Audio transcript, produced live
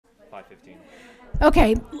5:15.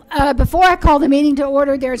 Okay, before I call the meeting to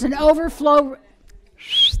order, there's an overflow.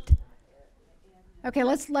 Okay,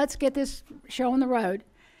 let's get this show on the road.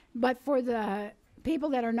 But for the people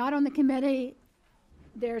that are not on the committee,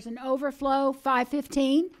 there's an overflow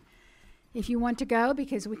 5:15 if you want to go,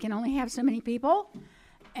 because we can only have so many people.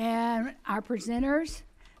 And our presenters,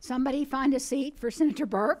 somebody find a seat for Senator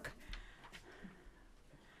Burke,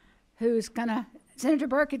 who's gonna, Senator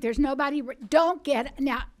Burke, if there's nobody, don't get,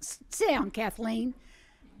 now sit down, Kathleen.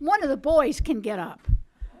 One of the boys can get up.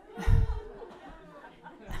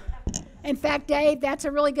 In fact, Dave, that's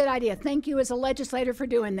a really good idea. Thank you as a legislator for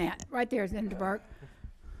doing that. Right there, Senator Burke.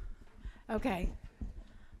 Okay.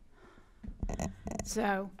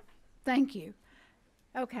 So, thank you.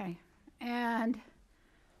 Okay, and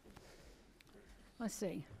let's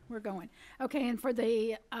see, we're going. Okay, and for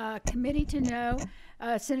the committee to know,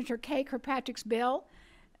 Senator Kay Kirkpatrick's bill,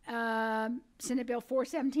 Senate Bill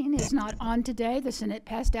 417 is not on today. The Senate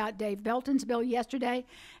passed out Dave Belton's bill yesterday,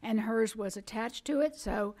 and hers was attached to it,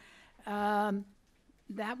 so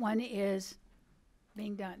that one is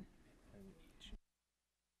being done.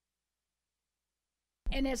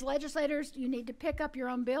 And as legislators, you need to pick up your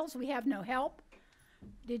own bills. We have no help.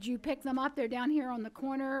 Did you pick them up? They're down here on the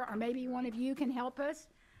corner, or maybe one of you can help us,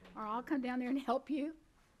 or I'll come down there and help you.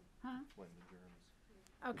 Huh?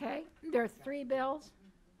 Okay, there are 3 bills.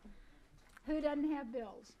 Who doesn't have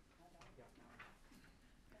bills?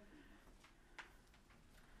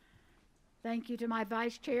 Thank you to my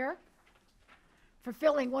vice chair for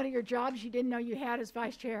filling one of your jobs you didn't know you had as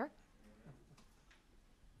vice chair.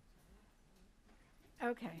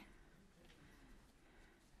 Okay.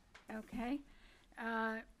 Okay.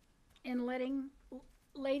 In letting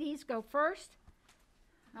ladies go first,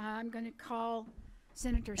 I'm going to call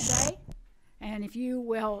Senator Say, and if you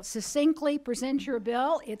will succinctly present your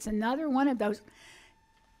bill, it's another one of those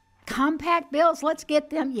compact bills. Let's get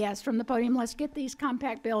them, yes, from the podium, let's get these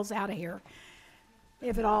compact bills out of here,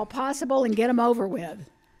 if at all possible, and get them over with.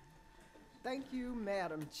 Thank you,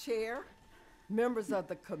 Madam Chair, members of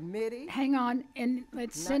the committee. Hang on, and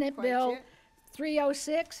it's Senate Bill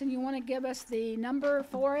 306, and you want to give us the number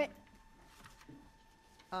for it?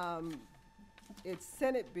 It's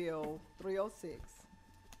Senate Bill 306.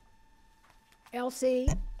 LC?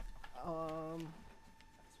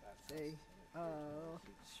 Say,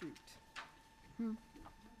 shoot. You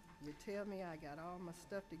tell me I got all my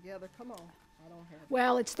stuff together. Come on, I don't have it.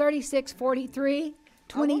 Well, it's 3643,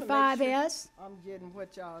 25S. I'm getting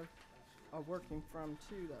what y'all are working from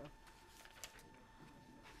too, though.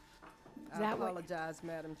 I apologize,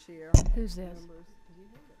 Madam Chair. Who's this? Members.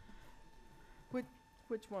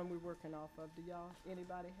 Which one we working off of? Do y'all,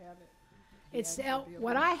 anybody have it? It's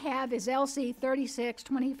what I have is LC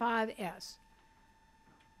 3625S.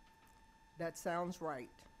 That sounds right.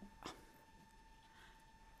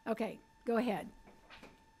 Okay, go ahead.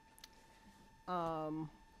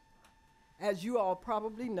 As you all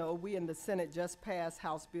probably know, we in the Senate just passed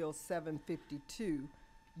House Bill 752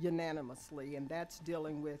 unanimously, and that's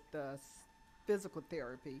dealing with physical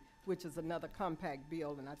therapy, which is another compact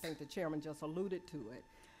bill, and I think the chairman just alluded to it.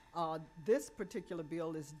 This particular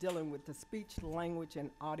bill is dealing with the speech, language,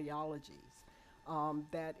 and audiologies.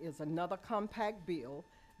 That is another compact bill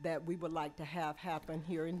that we would like to have happen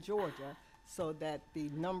here in Georgia, so that the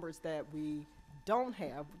numbers that we don't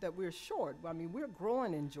have, that we're short. I mean, we're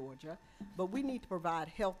growing in Georgia, but we need to provide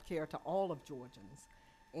health care to all of Georgians.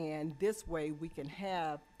 And this way we can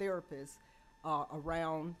have therapists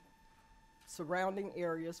around surrounding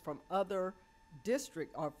areas from other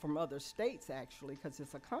districts, or from other states actually, because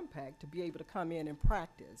it's a compact, to be able to come in and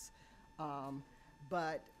practice.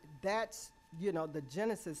 But that's, you know, the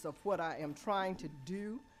genesis of what I am trying to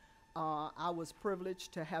do. I was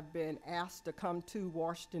privileged to have been asked to come to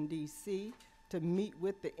Washington, D.C. to meet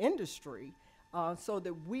with the industry so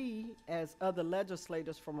that we, as other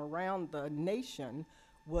legislators from around the nation,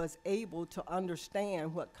 was able to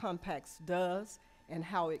understand what compacts does and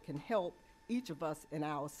how it can help each of us in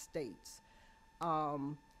our states.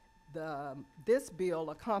 This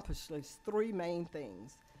bill accomplishes 3 main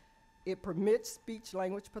things. It permits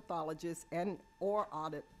speech-language pathologists and or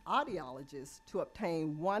audiologists to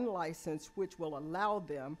obtain 1 license, which will allow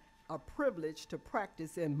them a privilege to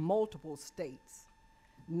practice in multiple states.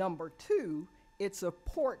 Number 2, it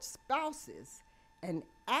supports spouses and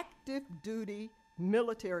active duty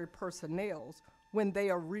military personnel when they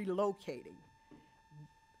are relocating.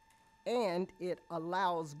 And it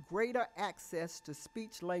allows greater access to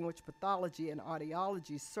speech-language pathology and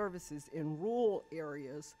audiology services in rural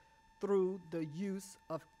areas through the use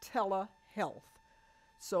of telehealth.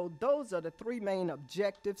 So those are the 3 main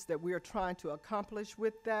objectives that we are trying to accomplish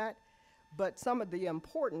with that. But some of the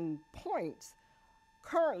important points,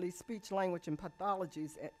 currently speech language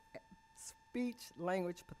pathologists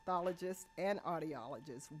and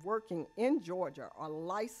audiologists working in Georgia are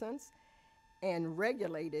licensed and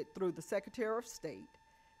regulated through the Secretary of State.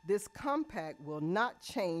 This compact will not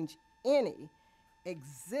change any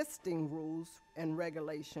existing rules and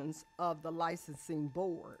regulations of the licensing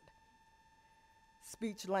board.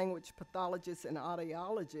 Speech language pathologists and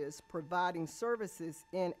audiologists providing services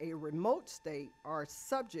in a remote state are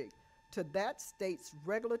subject to that state's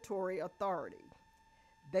regulatory authority.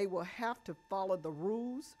 They will have to follow the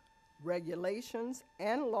rules, regulations,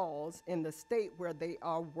 and laws in the state where they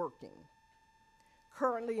are working.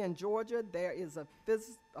 Currently in Georgia, there is a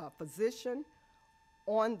physician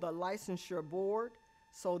on the licensure board,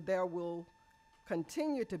 so there will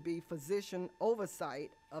continue to be physician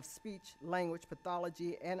oversight of speech language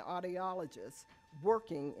pathology and audiologists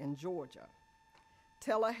working in Georgia.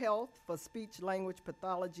 Telehealth for speech language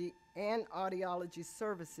pathology and audiology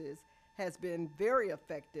services has been very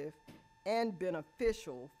effective and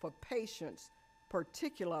beneficial for patients,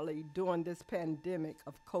 particularly during this pandemic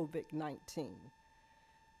of COVID-19.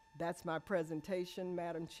 That's my presentation,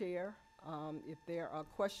 Madam Chair. If there are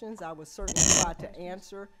questions, I will certainly try to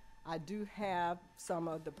answer. I do have some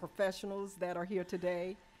of the professionals that are here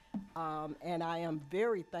today, and I am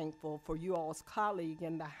very thankful for you all's colleague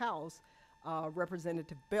in the House,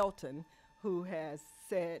 Representative Belton, who has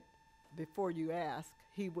said, before you ask,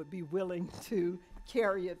 he would be willing to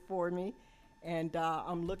carry it for me, and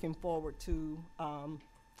I'm looking forward to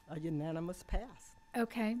a unanimous pass.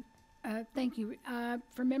 Okay, thank you.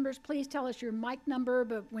 For members, please tell us your mic number,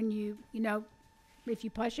 but when you know, if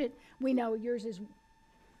you push it, we know yours is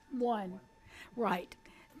 1. Right,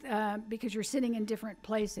 because you're sitting in different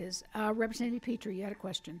places. Representative Petrie, you had a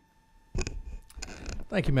question.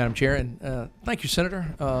 Thank you, Madam Chair, and thank you,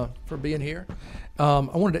 Senator, for being here. I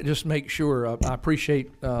wanted to just make sure, I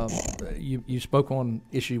appreciate you spoke on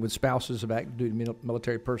issue with spouses of active duty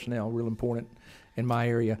military personnel, real important in my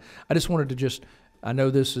area. I just wanted to just, I know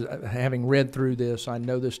this, having read through this, I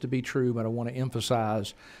know this to be true, but I want to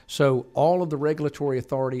emphasize. So all of the regulatory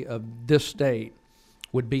authority of this state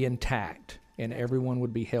would be intact, and everyone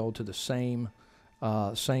would be held to the same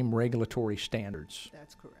regulatory standards.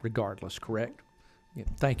 That's correct. Regardless, correct? Yeah.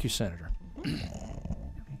 Thank you, Senator. Okay,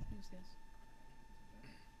 who's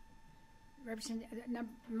this?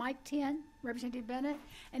 Mic 10, Representative Bennett.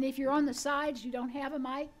 And if you're on the sides, you don't have a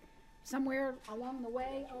mic, somewhere along the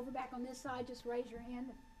way, over back on this side, just raise your hand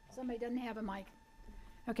if somebody doesn't have a mic.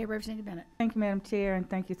 Okay, Representative Bennett. Thank you, Madam Chair, and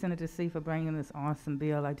thank you, Senator C., for bringing this awesome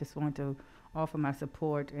bill. I just want to offer my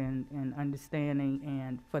support and understanding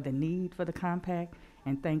and for the need for the compact,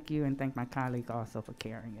 and thank you, and thank my colleague also for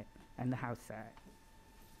carrying it on the House side.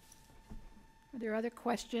 Are there other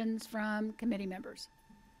questions from committee members?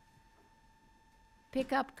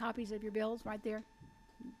 Pick up copies of your bills right there.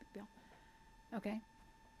 Bill. Okay.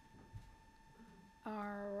 All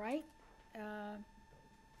right.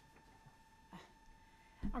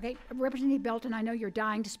 Okay, Representative Belton, I know you're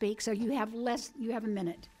dying to speak, so you have a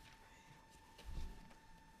minute.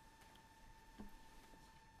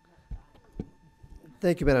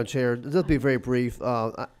 Thank you, Madam Chair. Just be very brief.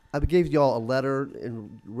 I gave you all a letter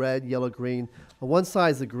in red, yellow, green. On one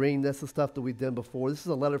side is the green. That's the stuff that we did before. This is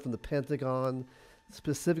a letter from the Pentagon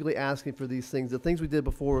specifically asking for these things. The things we did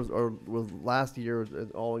before were last year,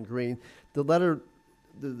 all in green. The letter,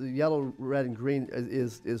 the yellow, red, and green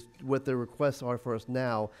is what the requests are for us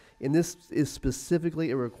now. And this is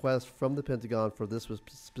specifically a request from the Pentagon for this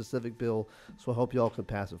specific bill. So I hope you all can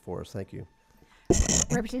pass it for us. Thank you.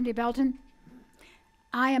 Representative Belton?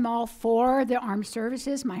 I am all for the armed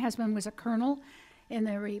services. My husband was a colonel in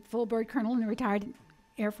the full bird colonel in the retired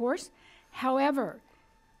Air Force. However,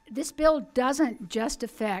 this bill doesn't just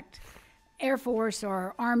affect Air Force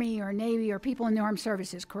or Army or Navy or people in the armed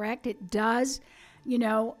services, correct? It does,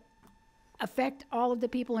 affect all of the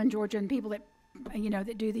people in Georgia and people that,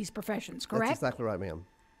 that do these professions, correct? That's exactly right, ma'am.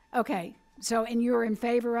 Okay. So, and you're in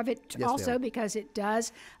favor of it Yes, also ma'am. because it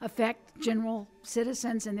does affect general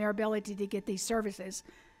citizens and their ability to get these services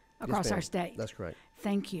across ma'am. our state. That's correct.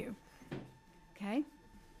 Thank you. Okay.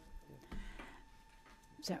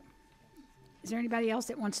 So, is there anybody else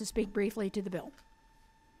that wants to speak briefly to the bill?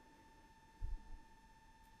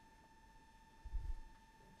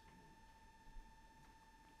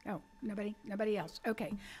 Oh, nobody? Nobody else.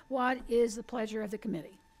 Okay. What is the pleasure of the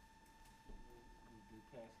committee?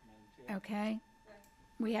 Okay.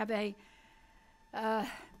 We have a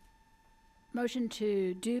motion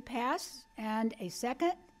to do pass and a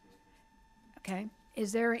second. Okay.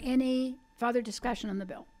 Is there any further discussion on the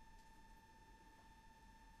bill?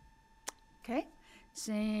 Okay,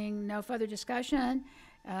 seeing no further discussion,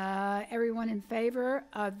 everyone in favor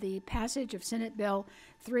of the passage of Senate Bill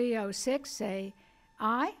 306, say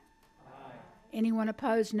aye. Aye. Anyone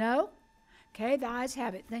opposed, no? Okay, the ayes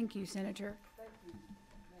have it. Thank you, Senator. Thank you,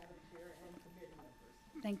 Madam Chair and committee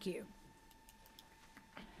members. Thank you.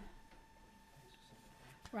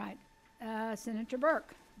 Right, Senator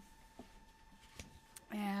Burke.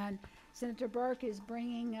 And Senator Burke is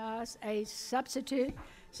bringing us a substitute,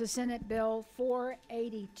 so Senate Bill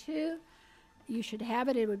 482. You should have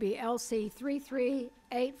it. It would be LC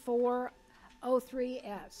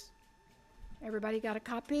 338403S. Everybody got a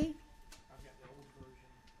copy? I've got the old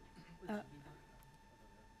version.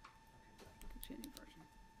 Continue version.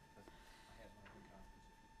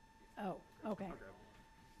 Oh, okay.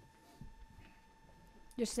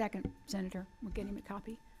 Just a second, Senator. We'll get him a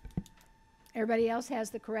copy. Everybody else has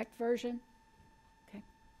the correct version? Okay.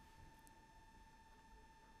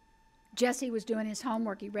 Jesse was doing his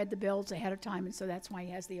homework. He read the bills ahead of time, and so that's why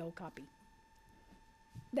he has the old copy.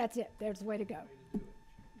 That's it. There's the way to go.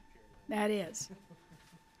 That is.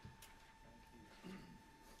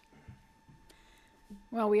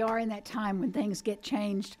 Well, we are in that time when things get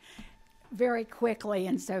changed very quickly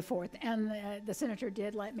and so forth. And the senator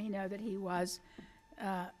did let me know that he was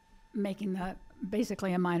making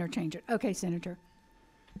basically a minor change. Okay, Senator.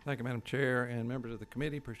 Thank you, Madam Chair, and members of the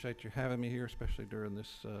committee. Appreciate you having me here, especially during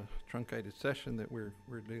this truncated session that we're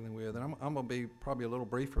dealing with. And I'm going to be probably a little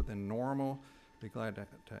briefer than normal. Be glad to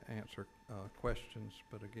answer questions,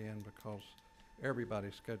 but again, because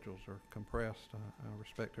everybody's schedules are compressed, I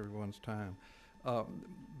respect everyone's time.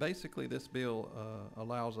 Basically, this bill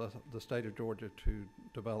allows us, the state of Georgia, to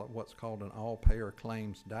develop what's called an all-payer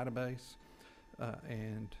claims database.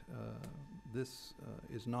 This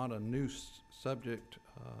is not a new subject.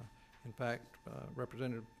 In fact,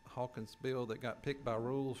 Representative Hawkins' bill that got picked by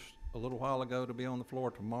rules a little while ago to be on the floor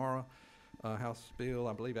tomorrow, House Bill,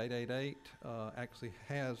 I believe 888, actually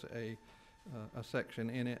has a section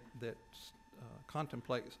in it that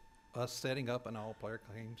contemplates us setting up an all-player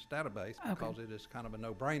claims database because it is kind of a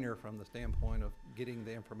no-brainer from the standpoint of getting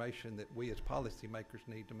the information that we as policymakers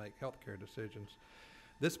need to make healthcare decisions.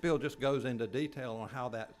 This bill just goes into detail on how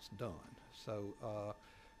that's done. So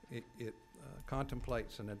it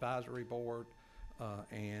contemplates an advisory board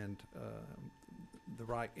and the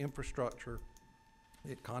right infrastructure.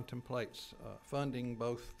 It contemplates funding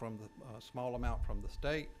both from the small amount from the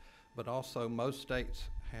state, but also most states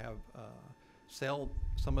have sell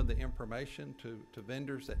some of the information to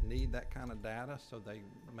vendors that need that kind of data, so they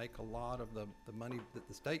make a lot of the money that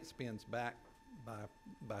the state spends back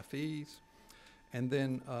by fees. And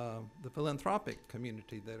then the philanthropic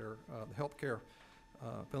community that are the healthcare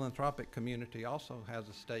philanthropic community also has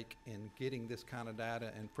a stake in getting this kind of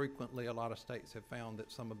data, and frequently a lot of states have found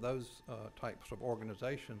that some of those types of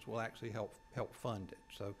organizations will actually help fund it.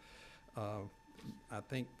 So I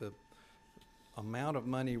think the amount of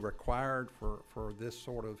money required for this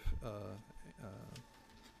sort of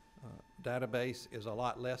database is a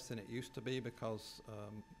lot less than it used to be, because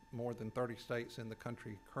more than 30 states in the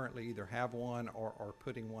country currently either have one or are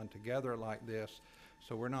putting one together like this,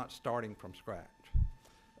 so we're not starting from scratch.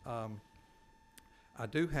 I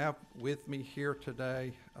do have with me here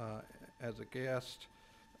today as a guest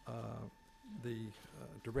the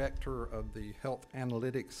director of the Health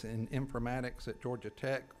Analytics and Informatics at Georgia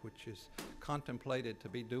Tech, which is contemplated to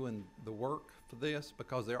be doing the work for this,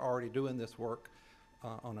 because they're already doing this work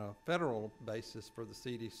on a federal basis for the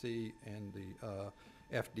CDC and the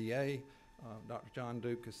FDA. Dr. John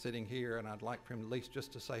Duke is sitting here, and I'd like for him at least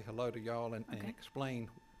just to say hello to y'all and explain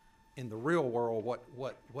in the real world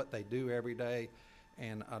what they do every day.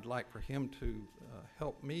 And I'd like for him to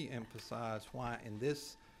help me emphasize why in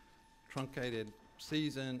this truncated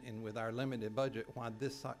season and with our limited budget, why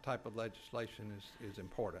this type of legislation is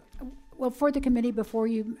important. Well, for the committee, before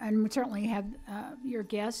you, and we certainly have your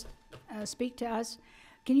guest speak to us,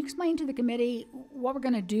 can you explain to the committee what we're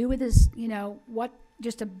going to do with this,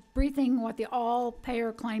 just a briefing, what the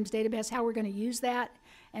all-payer claims database, how we're going to use that,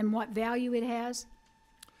 and what value it has?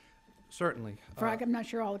 Certainly. I'm not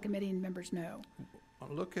sure all the committee members know.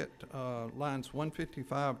 Look at lines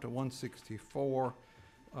 155 to 164.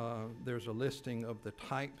 There's a listing of the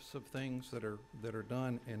types of things that are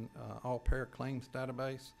done in all-payer claims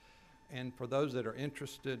database. And for those that are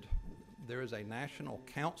interested, there is a National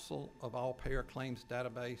Council of All-Payer Claims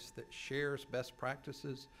database that shares best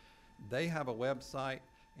practices. They have a website,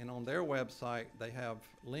 and on their website they have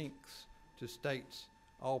links to states'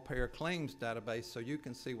 all-payer claims database, so you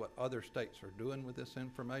can see what other states are doing with this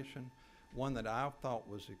information. One that I thought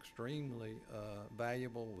was extremely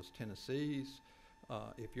valuable was Tennessee's.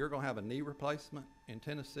 If you're going to have a knee replacement in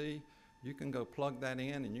Tennessee, you can go plug that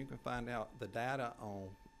in and you can find out the data on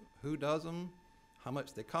who does them, how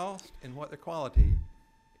much they cost, and what the quality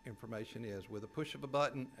information is with a push of a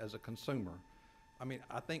button as a consumer. I mean,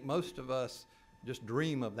 I think most of us just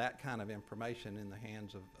dream of that kind of information in the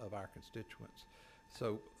hands of our constituents.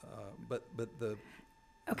 So, but the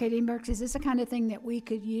Okay, Dean Burks, is this the kind of thing that we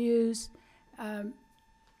could use, Dr.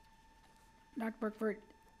 Burkford?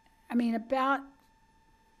 I mean, about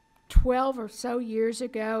 12 or so years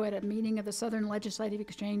ago at a meeting of the Southern Legislative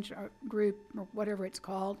Exchange Group, or whatever it's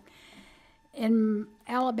called, in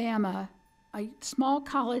Alabama, a small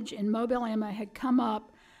college in Mobile, Alabama had come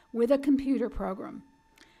up with a computer program,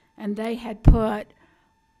 and they had put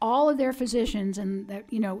all of their physicians and that,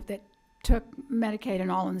 you know, that took Medicaid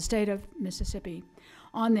and all in the state of Mississippi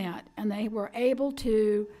on that, and they were able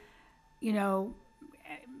to, you know,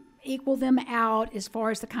 equal them out as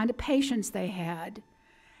far as the kind of patients they had.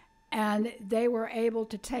 And they were able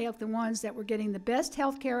to take the ones that were getting the best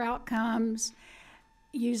healthcare outcomes,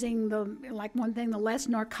 using the, like one thing, the less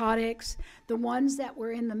narcotics, the ones that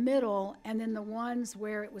were in the middle, and then the ones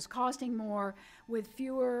where it was costing more with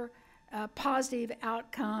fewer positive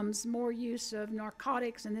outcomes, more use of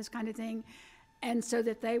narcotics and this kind of thing. And so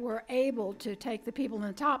that they were able to take the people in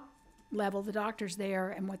the top level, the doctors there,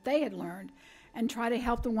 and what they had learned, and try to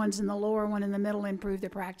help the ones in the lower one in the middle improve their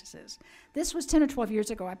practices. This was 10 or 12 years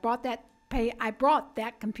ago. I brought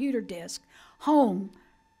that computer disk home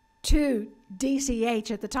to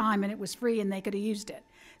DCH at the time, and it was free and they could have used it.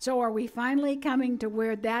 So are we finally coming to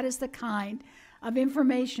where that is the kind of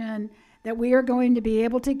information that we are going to be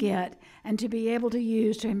able to get and to be able to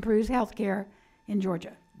use to improve healthcare in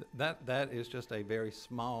Georgia? That is just a very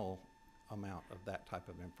small amount of that type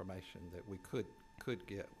of information that we could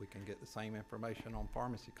get. We can get the same information on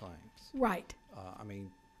pharmacy claims. Right. I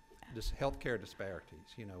mean, just healthcare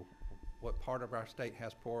disparities, you know, what part of our state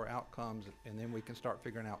has poor outcomes, and then we can start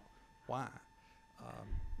figuring out why.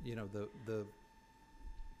 You know,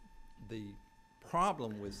 the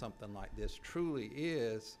problem with something like this truly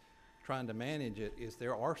is trying to manage it is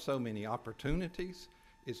there are so many opportunities,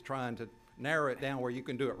 is trying to narrow it down where you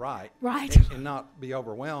can do it right. Right. And not be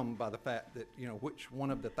overwhelmed by the fact that, you know, which one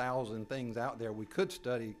of the 1,000 things out there we could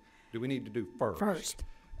study do we need to do first.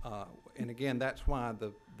 And again, that's why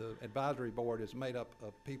the advisory board is made up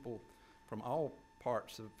of people from all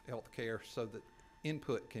parts of healthcare so that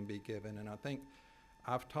input can be given. And I think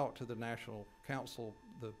I've talked to the National Council,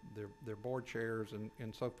 their board chairs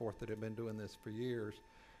and so forth that have been doing this for years.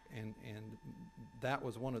 And that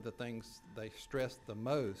was one of the things they stressed the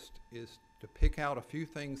most, is to pick out a few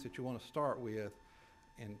things that you want to start with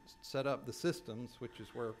and set up the systems, which is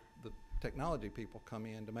where the technology people come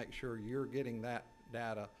in, to make sure you're getting that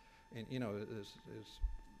data. And, you know, is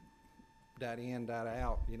data in, data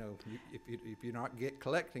out. You know, if you're not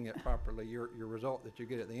collecting it properly, your result that you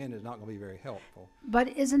get at the end is not going to be very helpful.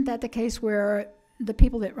 But isn't that the case where the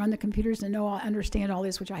people that run the computers and understand all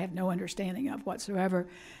this, which I have no understanding of whatsoever?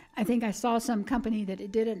 I think I saw some company that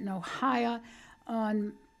it did it in Ohio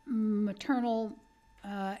on maternal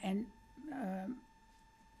and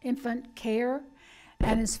infant care.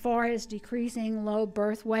 And as far as decreasing low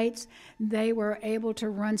birth weights, they were able to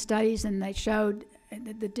run studies, and they showed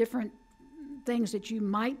the different things that you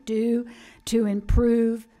might do to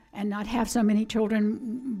improve and not have so many children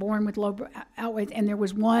born with low outweight. And there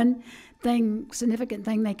was one significant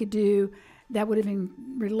thing they could do that would have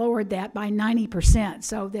lowered that by 90%,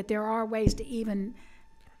 so that there are ways to even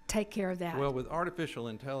take care of that. Well, with artificial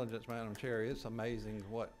intelligence, Madam Chair, it's amazing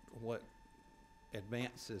what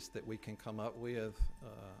advances that we can come up with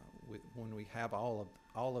when we have all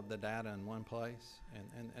of the data in one place.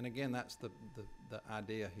 And again, that's the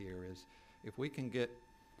idea here, is if we can get,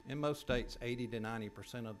 in most states, 80 to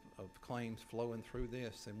 90% of claims flowing through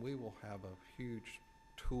this, then we will have a huge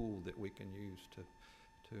tool that we can use to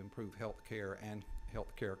improve health care and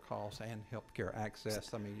healthcare costs and healthcare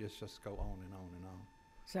access. I mean, just go on and on and on.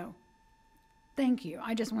 So, thank you.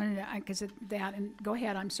 I just wanted to, because of that, and go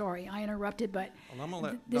ahead, I'm sorry, I interrupted, but Well, I'm gonna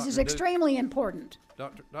let this Dr. is Duke- extremely important.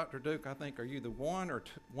 Dr. Duke, I think, are you the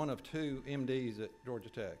one of two MDs at Georgia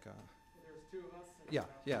Tech? There's two of us. and,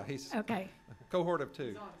 Yeah, he's Okay. a cohort of two.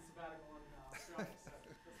 He's on sabbatical in Australia,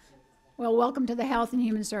 so Well, welcome to the Health and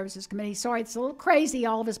Human Services Committee. Sorry, it's a little crazy,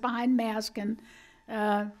 all of us behind masks, and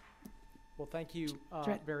well, thank you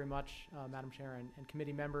Right. very much, Madam Chair and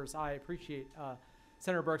committee members. I appreciate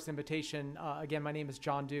Senator Burke's invitation. Again, my name is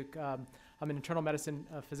John Duke. I'm an internal medicine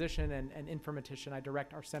physician and informatician. I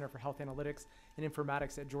direct our Center for Health Analytics and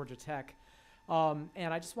Informatics at Georgia Tech. And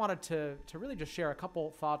I just wanted to really just share a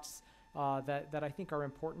couple thoughts that I think are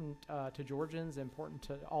important to Georgians, important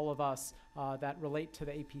to all of us that relate to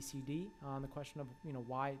the APCD on the question of, you know,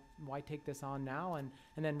 why take this on now, and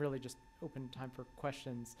then really just open time for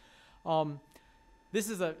questions. This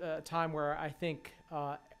is a time where I think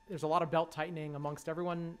there's a lot of belt tightening amongst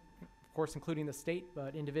everyone, of course, including the state,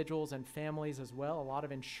 but individuals and families as well. A lot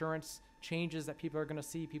of insurance changes that people are going to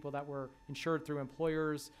see, people that were insured through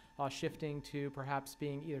employers shifting to perhaps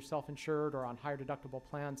being either self-insured or on higher deductible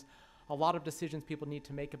plans. A lot of decisions people need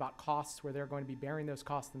to make about costs where they're going to be bearing those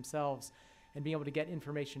costs themselves, and being able to get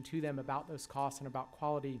information to them about those costs and about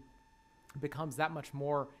quality becomes that much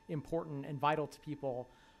more important and vital to people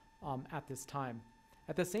at this time.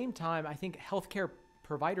 At the same time, I think healthcare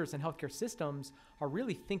providers and healthcare systems are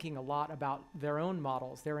really thinking a lot about their own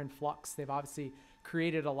models. They're in flux. They've obviously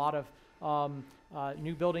created a lot of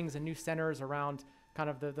new buildings and new centers around kind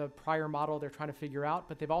of the prior model they're trying to figure out,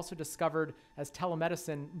 but they've also discovered, as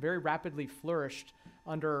telemedicine very rapidly flourished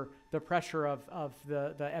under the pressure of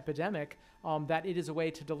the epidemic, that it is a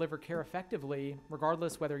way to deliver care effectively,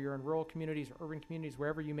 regardless whether you're in rural communities or urban communities,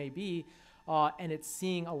 wherever you may be, and it's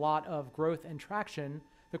seeing a lot of growth and traction.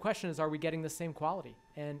 The question is, are we getting the same quality?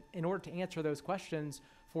 And in order to answer those questions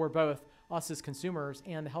for both us as consumers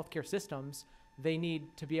and the healthcare systems, they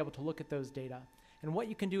need to be able to look at those data. And what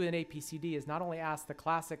you can do in APCD is not only ask the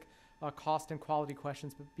classic cost and quality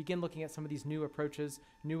questions, but begin looking at some of these new approaches,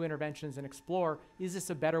 new interventions, and explore, is this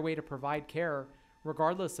a better way to provide care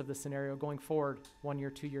regardless of the scenario going forward 1 year,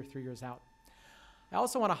 2 year, 3 years out? I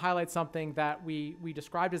also want to highlight something that we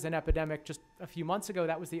described as an epidemic just a few months ago.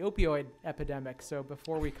 That was the opioid epidemic. So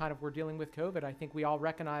before we kind of were dealing with COVID, I think we all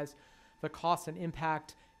recognize the cost and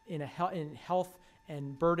impact in health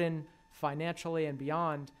and burden financially and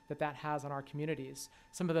beyond that has on our communities.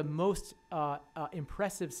 Some of the most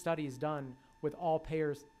impressive studies done with all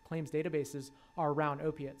payers claims databases are around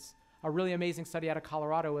opiates. A really amazing study out of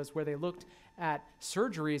Colorado is where they looked at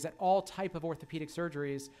surgeries, at all type of orthopedic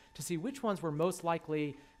surgeries, to see which ones were most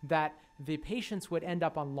likely that the patients would end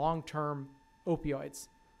up on long-term opioids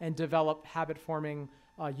and develop habit-forming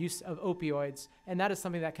use of opioids. And that is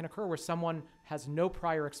something that can occur where someone has no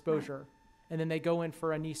prior exposure, and then they go in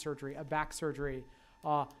for a knee surgery, a back surgery,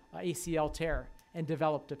 ACL tear, and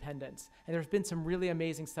develop dependence. And there's been some really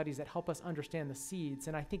amazing studies that help us understand the seeds.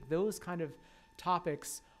 And I think those kind of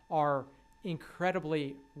topics are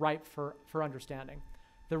incredibly ripe for understanding.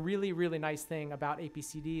 The really, really nice thing about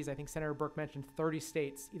APCDs, I think Senator Burke mentioned 30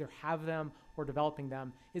 states either have them or developing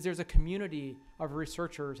them, is there's a community of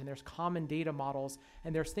researchers and there's common data models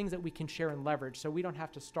and there's things that we can share and leverage. So we don't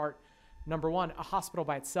have to start, number one, a hospital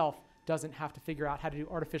by itself doesn't have to figure out how to do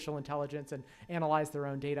artificial intelligence and analyze their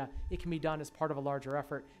own data. It can be done as part of a larger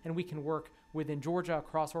effort, and we can work within Georgia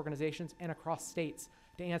across organizations and across states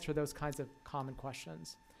to answer those kinds of common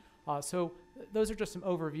questions. So those are just some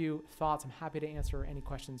overview thoughts. I'm happy to answer any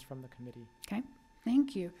questions from the committee. Okay,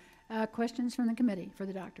 thank you. Questions from the committee for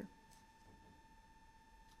the doctor?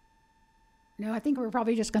 No, I think we're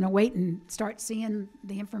probably just going to wait and start seeing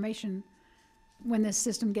the information when this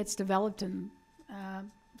system gets developed and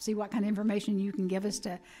see what kind of information you can give us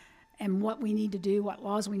and what we need to do, what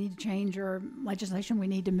laws we need to change or legislation we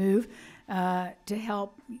need to move to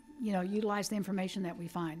help, utilize the information that we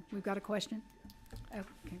find. We've got a question.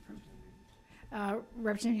 Okay,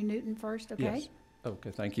 Representative Newton first, okay? Yes. Okay,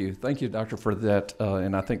 thank you. Thank you, Doctor, for that.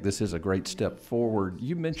 And I think this is a great step forward.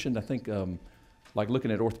 You mentioned, I think, like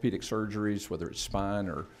looking at orthopedic surgeries, whether it's spine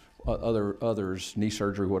or others, knee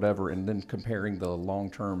surgery, whatever, and then comparing the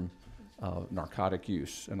long-term narcotic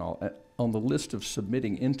use and all. On the list of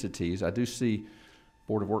submitting entities, I do see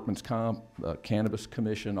Board of Workmen's Comp, Cannabis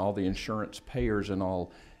Commission, all the insurance payers and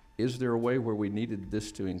all. Is there a way where we needed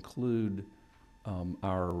this to include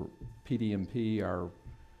our PDMP, our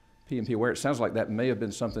PMP, where it sounds like that may have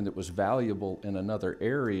been something that was valuable in another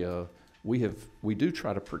area? We do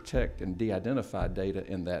try to protect and de-identify data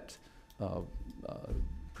in that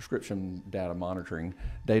prescription data monitoring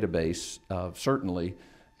database, certainly,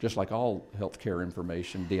 just like all healthcare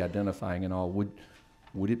information, de-identifying and all.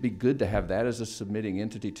 Would it be good to have that as a submitting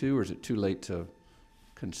entity too, or is it too late to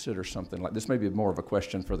consider something like this? May be more of a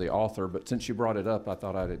question for the author, but since you brought it up, I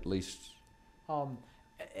thought I'd at least.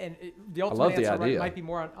 The ultimate answer might be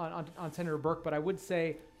more on Senator Burke, but I would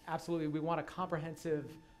say absolutely we want a comprehensive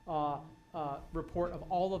report of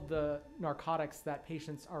all of the narcotics that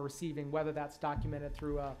patients are receiving, whether that's documented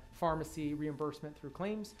through a pharmacy reimbursement through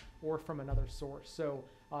claims or from another source. So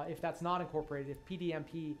if that's not incorporated, if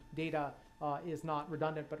PDMP data is not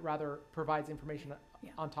redundant but rather provides information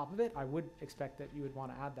on top of it, I would expect that you would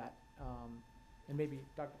want to add that. And maybe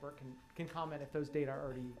Dr. Burke can comment if those data are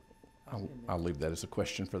already I'll, I'll leave that as a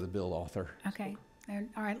question for the bill author. Okay, and,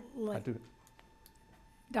 all right, I do,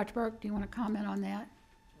 Dr. Burke, do you want to comment on that?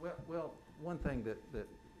 Well, one thing that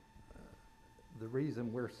the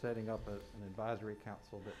reason we're setting up an advisory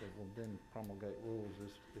council that will then promulgate rules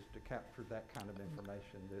is to capture that kind of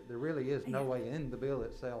information. There really is no way in the bill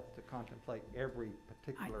itself to contemplate every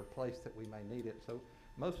particular place that we may need it. So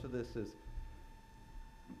most of this is,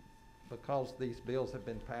 because these bills have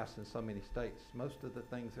been passed in so many states, most of the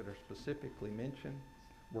things that are specifically mentioned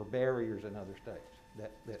were barriers in other states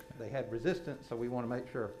that they had resistance, so we want to make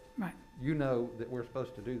sure Right. you know that we're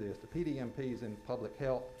supposed to do this. The PDMPs in public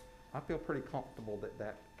health, I feel pretty comfortable that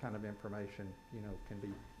that kind of information, can be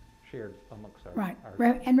shared amongst our, Right. our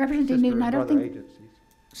And Representative sister Newton, and I don't brother think, agencies.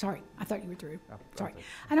 sorry, I thought you were through. Oh, Sorry. okay.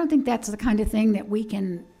 I don't think that's the kind of thing that we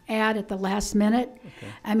can add at the last minute. okay.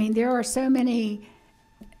 I mean, there are so many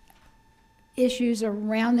issues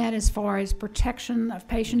around that as far as protection of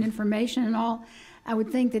patient information and all. I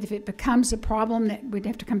would think that if it becomes a problem, that we'd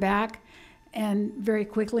have to come back and very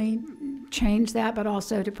quickly change that, but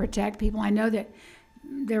also to protect people. I know that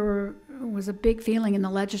there was a big feeling in the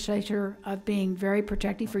legislature of being very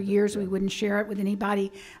protective. For years, we wouldn't share it with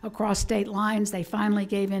anybody across state lines. They finally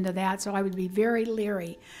gave into that, so I would be very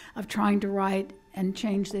leery of trying to write and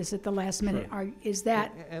change this at the last minute. Is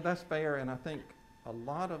that, And that's fair, and I think a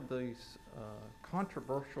lot of these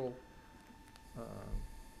controversial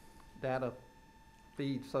data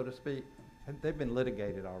feeds, so to speak, and they've been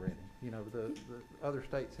litigated already. The other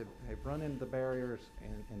states have run into the barriers,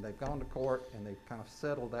 and they've gone to court, and they've kind of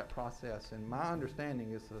settled that process. And my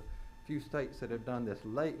understanding is the few states that have done this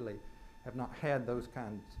lately have not had those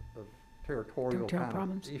kinds of territorial kind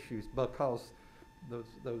problems. of issues, because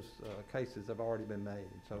those cases have already been made.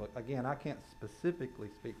 So again, I can't specifically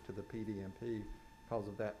speak to the PDMP because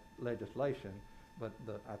of that legislation, but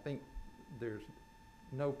I think there's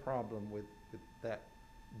no problem with that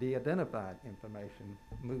de-identified information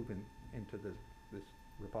moving into this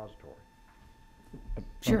repository.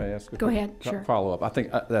 Sure. May I ask a Go quick ahead, sure. Follow-up. I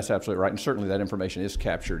think that's absolutely right, and certainly that information is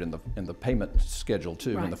captured in the payment schedule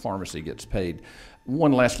too, when Right. the pharmacy gets paid.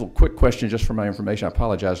 One last little quick question, just for my information. I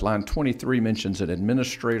apologize. Line 23 mentions an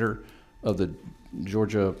administrator of the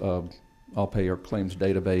Georgia All Payer Claims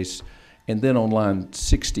Database, and then on line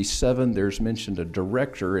 67, there's mentioned a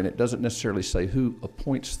director, and it doesn't necessarily say who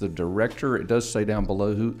appoints the director. It does say down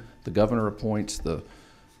below who the governor appoints, the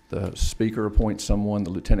speaker appoints someone,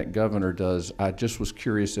 the lieutenant governor does. I just was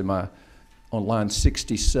curious, on line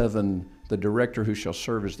 67, the director who shall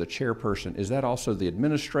serve as the chairperson, is that also the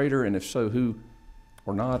administrator? And if so, who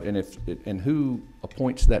or not? And who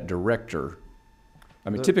appoints that director? I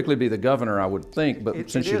mean, typically be the governor, I would think, but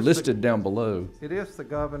since you listed down below. It is the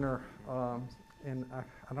governor, and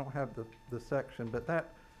I don't have the section, but that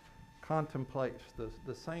contemplates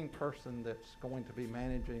the same person that's going to be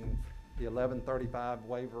managing the 1135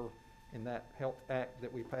 waiver in that Health Act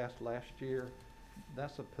that we passed last year.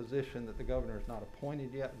 That's a position that the governor is not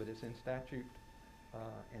appointed yet, but it's in statute,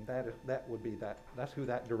 and that's who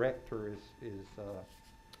that director is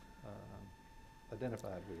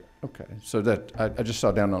identified with. Okay, so that, I just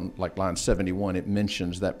saw down on like line 71, it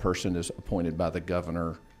mentions that person is appointed by the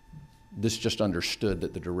governor. This just understood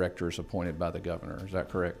that the director is appointed by the governor. Is that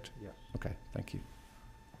correct? Yes. Okay, thank you.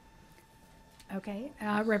 okay,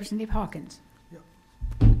 Representative Hawkins?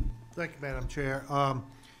 Thank you, Madam Chair.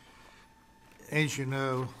 As you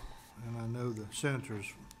know, and I know the senator's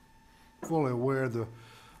fully aware of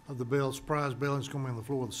the bill, surprise bill is going to be on the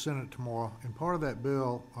floor of the Senate tomorrow. And part of that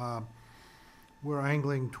bill, we're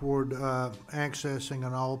angling toward accessing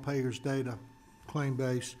an all payers data claim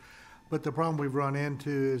base. But the problem we've run into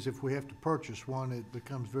is if we have to purchase one, it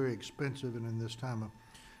becomes very expensive and in this time of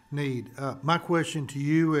need. My question to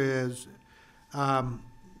you is,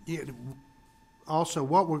 also,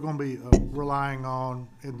 what we're going to be relying on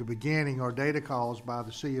in the beginning are data calls by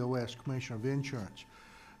the COS, Commissioner of Insurance,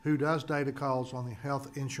 who does data calls on the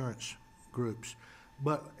health insurance groups.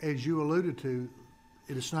 But as you alluded to,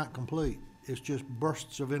 it is not complete. It's just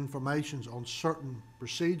bursts of information on certain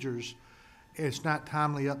procedures. It's not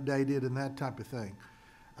timely updated and that type of thing.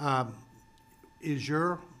 Is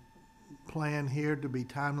your plan here to be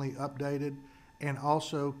timely updated? And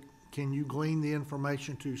also, can you glean the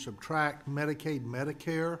information to subtract Medicaid,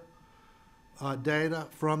 Medicare data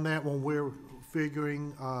from that when we're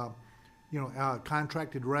figuring,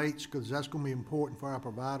 contracted rates? Because that's going to be important for our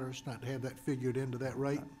providers, not to have that figured into that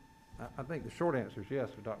rate. I think the short answer is yes.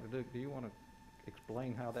 Dr. Duke, do you want to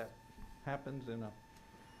explain how that happens in a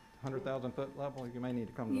 100,000 foot level? You may need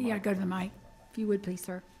to come to the mic. Yeah, go to the mic, if you would, please,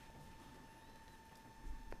 sir.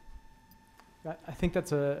 I think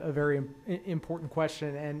that's a very important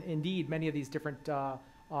question, and indeed, many of these different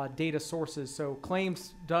data sources. So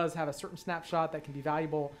claims does have a certain snapshot that can be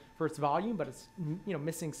valuable for its volume, but it's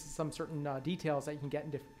missing some certain details that you can get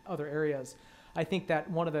in other areas. I think that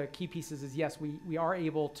one of the key pieces is, yes, we are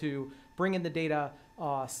able to bring in the data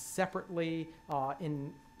separately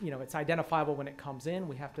it's identifiable when it comes in.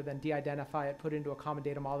 We have to then de-identify it, put it into a common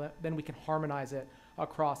data model. Then we can harmonize it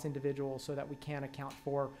across individuals so that we can account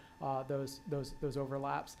for those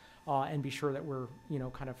overlaps and be sure that we're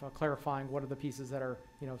kind of clarifying what are the pieces that are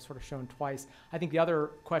sort of shown twice. I think the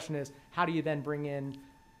other question is, how do you then bring in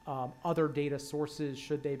other data sources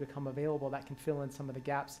should they become available that can fill in some of the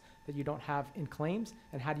gaps that you don't have in claims,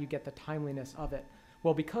 and how do you get the timeliness of it?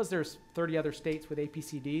 Well, because there's 30 other states with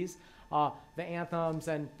APCDs, the Anthems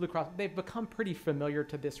and Blue Cross, they've become pretty familiar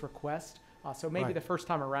to this request. So maybe Right. the first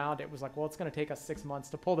time around it was like, well, it's going to take us 6 months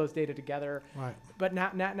to pull those data together. Right. But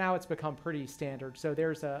now it's become pretty standard. So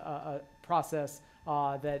there's a process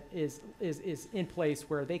that is in place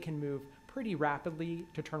where they can move pretty rapidly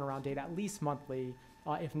to turn around data, at least monthly,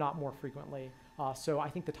 if not more frequently. So I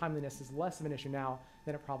think the timeliness is less of an issue now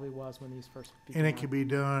than it probably was when these first began. And it can be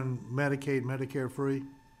done Medicaid, Medicare free?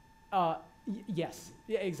 Yes.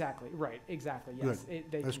 Yeah, exactly. Right. Exactly. Yes. They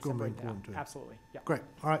That's can gonna be separate that out. important, too. Absolutely. Yeah. Great.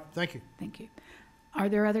 All right, thank you. Thank you. Are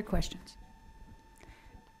there other questions?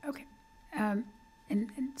 Okay. And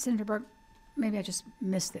Senator Burke, maybe I just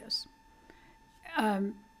missed this.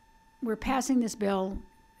 We're passing this bill,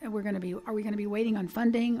 and are we going to be waiting on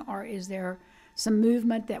funding, or is there some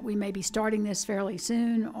movement that we may be starting this fairly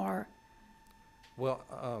soon, or? Well,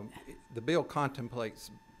 the bill contemplates,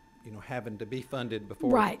 having to be funded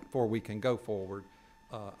before Right. before we can go forward.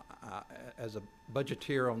 As a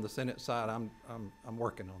budgeteer on the Senate side, I'm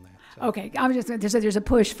working on that. So. Okay, I was just going to say there's a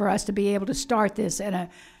push for us to be able to start this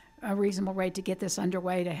at a reasonable rate to get this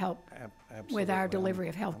underway to help with our Absolutely. delivery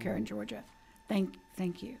of health care in Georgia. Thank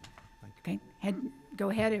you. Okay,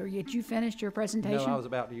 go ahead, or had you finished your presentation? No, I was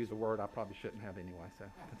about to use a word I probably shouldn't have anyway. So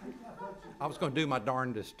I was going to do my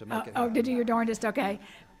darndest to make it. Oh, happen. did you do your darndest? Okay.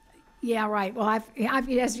 Yeah, right. Well, I've,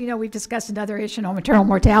 as you know, we've discussed another issue on maternal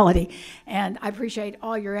mortality, and I appreciate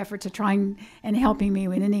all your efforts of trying and helping me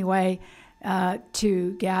in any way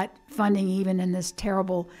to get funding, even in this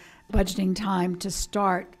terrible budgeting time, to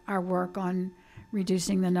start our work on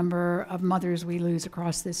reducing the number of mothers we lose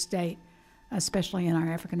across this state, especially in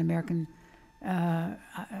our African American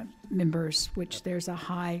members, which there's a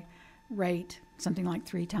high rate, something like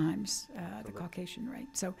 3 times the Caucasian rate.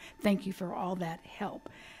 So thank you for all that help.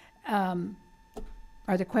 Are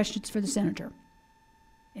there questions for the senator?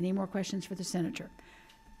 Any more questions for the senator?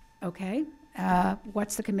 Okay.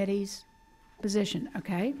 What's the committee's position?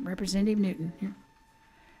 Okay. Representative Newton. Here.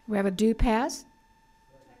 We have a due pass.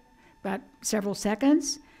 About several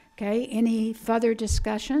seconds. Okay. Any further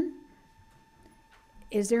discussion?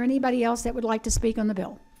 Is there anybody else that would like to speak on the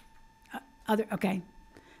bill? Okay.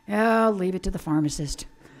 I'll leave it to the pharmacist.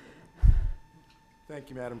 Thank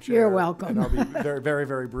you, Madam Chair. You're welcome. And I'll be very, very,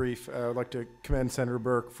 very brief. I'd like to commend Senator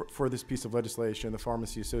Burke for this piece of legislation. The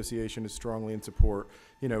Pharmacy Association is strongly in support.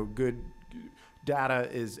 Good data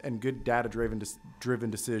and good data-driven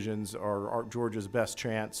decisions are Georgia's best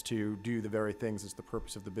chance to do the very things that's the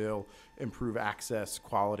purpose of the bill: improve access,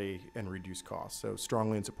 quality, and reduce costs. So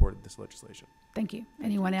strongly in support of this legislation. Thank you.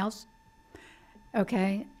 Anyone else?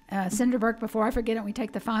 Okay. Senator Burke, before I forget it, we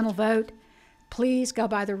take the final vote. Please go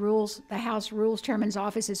by the rules, the House Rules Chairman's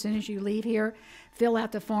office as soon as you leave here. Fill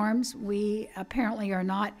out the forms. We apparently are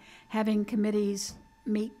not having committees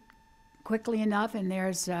meet quickly enough, and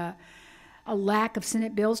there's a lack of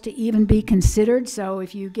Senate bills to even be considered. So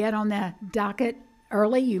if you get on the docket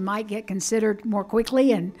early, you might get considered more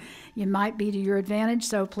quickly, and you might be to your advantage.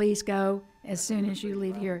 So please go as soon as you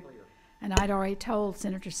leave here. And I'd already told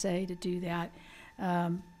Senator Say to do that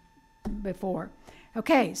before.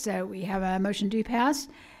 Okay, so we have a motion to pass,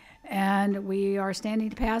 and we are standing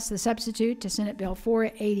to pass the substitute to Senate Bill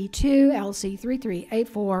 482, LC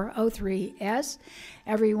 338403S.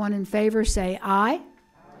 Everyone in favor say aye.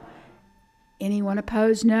 Anyone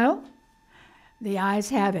opposed, no. The ayes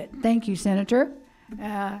have it. Thank you, Senator.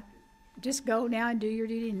 Just go now and do your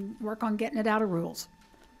duty and work on getting it out of rules.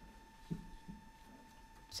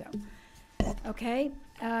 So, okay,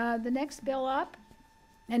 the next bill up,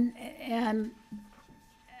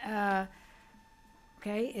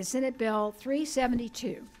 is Senate Bill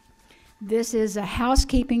 372. This is a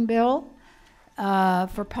housekeeping bill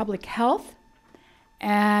for public health,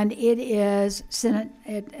 and it is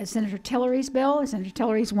Senator Tillery's bill. Senator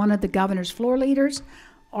Tillery is one of the governor's floor leaders,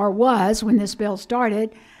 or was when this bill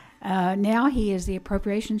started. Now he is the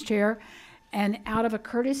appropriations chair, and out of a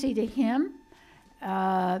courtesy to him,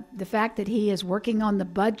 the fact that he is working on the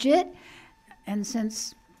budget, and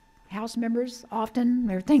since House members often,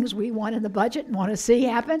 there are things we want in the budget and want to see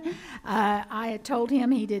happen, I had told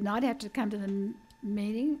him he did not have to come to the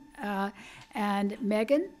meeting. And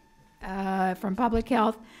Megan from Public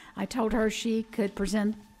Health, I told her she could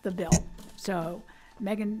present the bill. So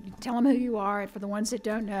Megan, tell them who you are for the ones that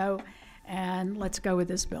don't know, and let's go with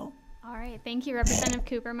this bill. All right, thank you, Representative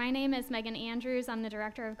Cooper. My name is Megan Andrews. I'm the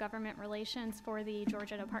Director of Government Relations for the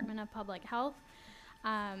Georgia Department of Public Health.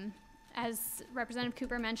 As Representative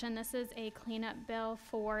Cooper mentioned, this is a cleanup bill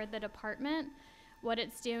for the department. What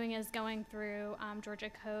it's doing is going through Georgia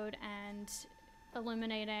Code and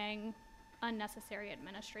eliminating unnecessary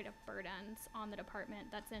administrative burdens on the department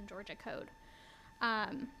that's in Georgia Code.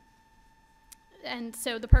 And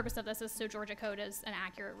so the purpose of this is so Georgia Code is an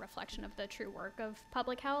accurate reflection of the true work of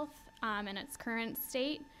public health in its current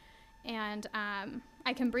state. And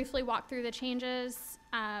I can briefly walk through the changes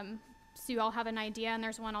so you all have an idea, and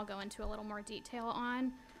there's one I'll go into a little more detail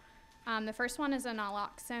on. The first one is a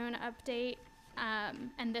naloxone update,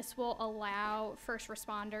 and this will allow first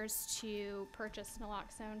responders to purchase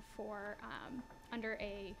naloxone for under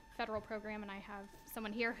a federal program, and I have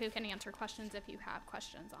someone here who can answer questions if you have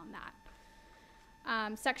questions on that.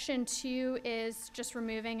 Section 2 is just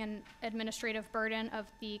removing an administrative burden of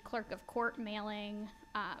the clerk of court mailing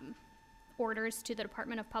orders to the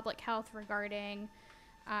Department of Public Health regarding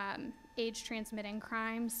age-transmitting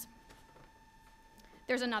crimes.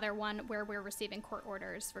 There's another one where we're receiving court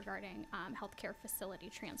orders regarding healthcare facility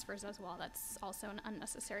transfers as well. That's also an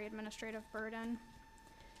unnecessary administrative burden.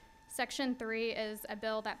 Section 3 is a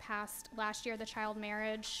bill that passed last year, the child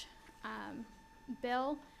marriage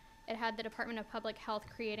bill. It had the Department of Public Health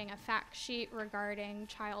creating a fact sheet regarding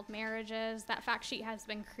child marriages. That fact sheet has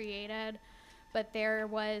been created, but there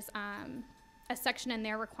was a section in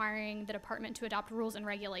there requiring the department to adopt rules and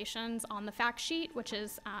regulations on the fact sheet, which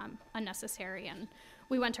is unnecessary, and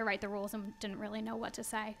we went to write the rules and didn't really know what to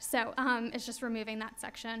say. So it's just removing that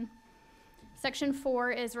section. Section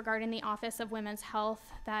 4 is regarding the Office of Women's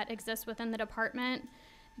Health that exists within the department.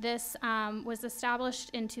 This was established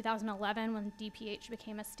in 2011 when DPH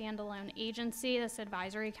became a standalone agency. This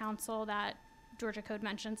advisory council that Georgia Code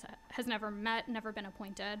mentions has never met, never been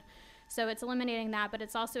appointed. So it's eliminating that, but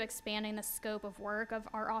it's also expanding the scope of work of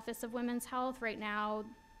our Office of Women's Health. Right now,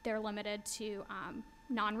 they're limited to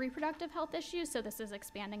non-reproductive health issues, so this is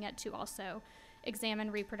expanding it to also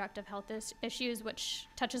examine reproductive health issues, which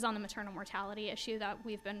touches on the maternal mortality issue that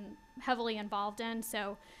we've been heavily involved in.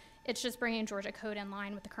 So it's just bringing Georgia Code in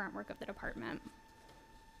line with the current work of the department.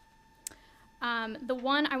 The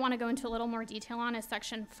one I want to go into a little more detail on is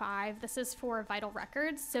Section 5. This is for vital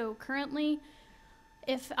records. So currently,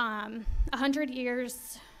 if 100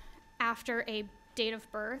 years after a date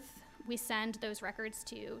of birth, we send those records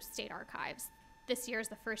to state archives. This year is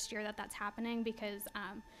the first year that that's happening because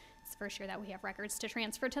it's the first year that we have records to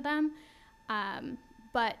transfer to them.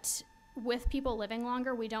 But with people living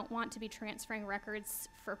longer, we don't want to be transferring records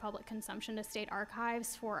for public consumption to state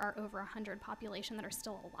archives for our over 100 population that are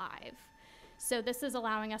still alive. So this is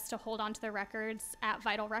allowing us to hold on to the records at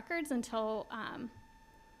Vital Records until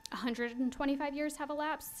 125 years have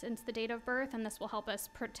elapsed since the date of birth, and this will help us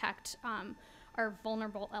protect our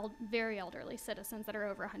vulnerable, very elderly citizens that are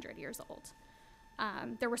over 100 years old.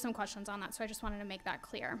 There were some questions on that, so I just wanted to make that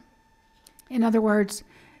clear. In other words,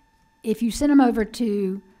 if you send them over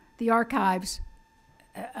to the archives,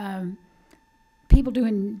 people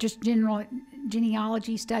doing just general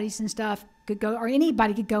genealogy studies and stuff could go, or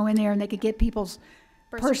anybody could go in there and they could get people's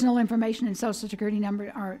personal information and social security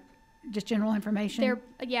number, or just general information.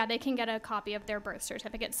 Yeah, they can get a copy of their birth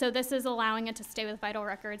certificate. So this is allowing it to stay with Vital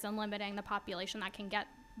Records and limiting the population that can get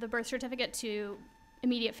the birth certificate to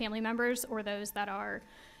immediate family members or those that are,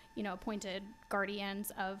 appointed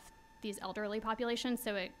guardians of these elderly populations.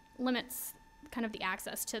 So it limits kind of the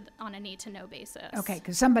access to on a need-to-know basis. Okay,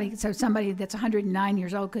 because somebody that's 109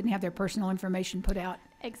 years old couldn't have their personal information put out.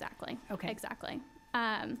 Exactly. Okay. Exactly.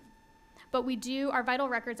 But our Vital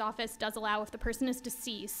Records office does allow, if the person is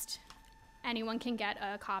deceased, anyone can get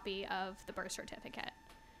a copy of the birth certificate.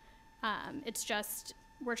 It's just,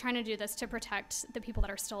 we're trying to do this to protect the people that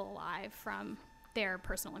are still alive from their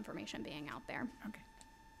personal information being out there. Okay.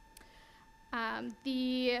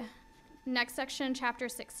 The next section, Chapter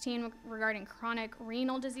 16, regarding chronic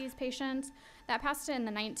renal disease patients, that passed in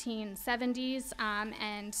the 1970s,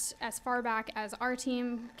 and as far back as our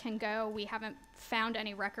team can go, we haven't found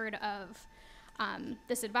any record of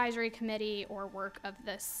this advisory committee or work of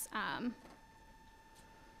this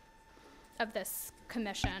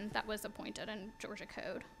commission that was appointed in Georgia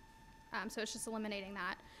Code. So it's just eliminating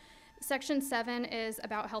that. Section 7 is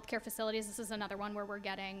about healthcare facilities. This is another one where we're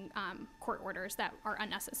getting court orders that are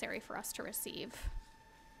unnecessary for us to receive.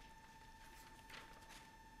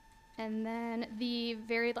 And then the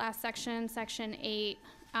very last section, Section 8,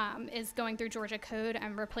 is going through Georgia Code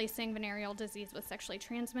and replacing venereal disease with sexually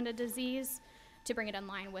transmitted disease to bring it in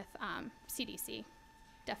line with CDC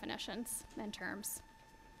definitions and terms.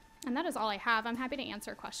 And that is all I have. I'm happy to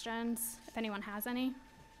answer questions if anyone has any.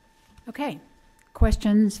 Okay.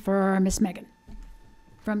 Questions for Ms. Megan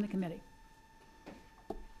from the committee?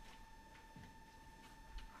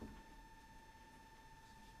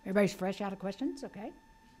 Everybody's fresh out of questions? Okay.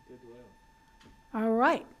 All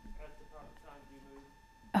right.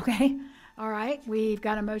 Okay. All right. We've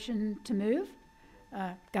got a motion to move.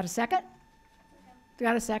 Got a second?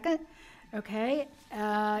 Got a second? Okay.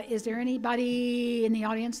 Is there anybody in the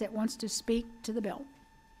audience that wants to speak to the bill?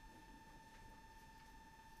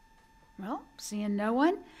 Well, seeing no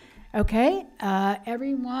one. Okay.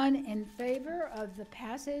 Everyone in favor of the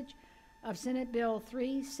passage of Senate Bill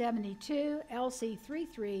 372, LC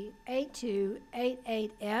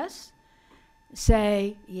 338288S,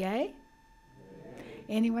 say yay.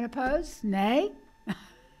 Anyone opposed? Nay?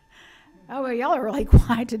 Oh, well, y'all are really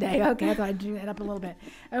quiet today. Okay, I thought I'd do that up a little bit.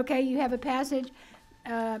 Okay, you have a passage.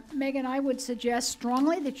 Megan, I would suggest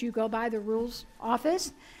strongly that you go by the rules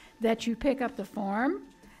office, that you pick up the form,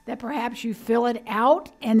 that perhaps you fill it out,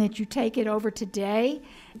 and that you take it over today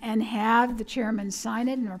and have the chairman sign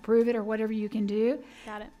it and approve it or whatever you can do.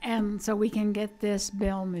 Got it. And so we can get this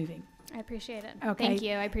bill moving. I appreciate it. Okay. Thank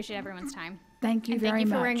you. I appreciate everyone's time. Thank you And very thank you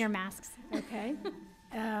much. for wearing your masks. Okay.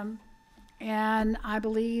 And I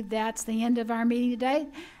believe that's the end of our meeting today.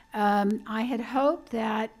 I had hoped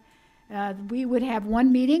that we would have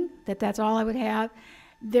one meeting, that's all I would have.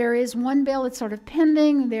 There is one bill that's sort of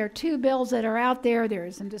pending. There are two bills that are out there. There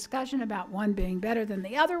is some discussion about one being better than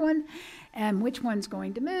the other one and which one's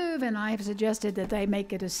going to move. And I have suggested that they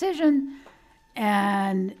make a decision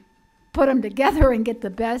and put them together and get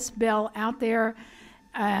the best bill out there.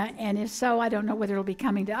 And if so, I don't know whether it'll be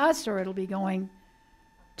coming to us or it'll be going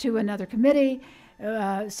to another committee.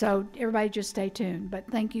 So everybody just stay tuned. But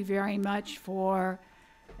thank you very much for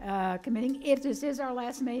committing. If this is our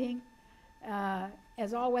last meeting,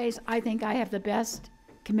 as always, I think I have the best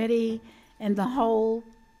committee in the whole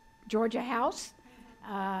Georgia House.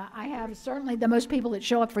 I have certainly the most people that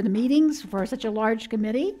show up for the meetings for such a large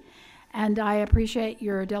committee. And I appreciate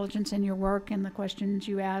your diligence in your work and the questions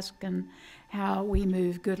you ask and how we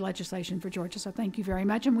move good legislation for Georgia. So thank you very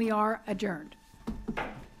much, and we are adjourned.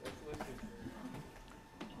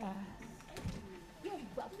 You're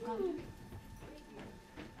welcome.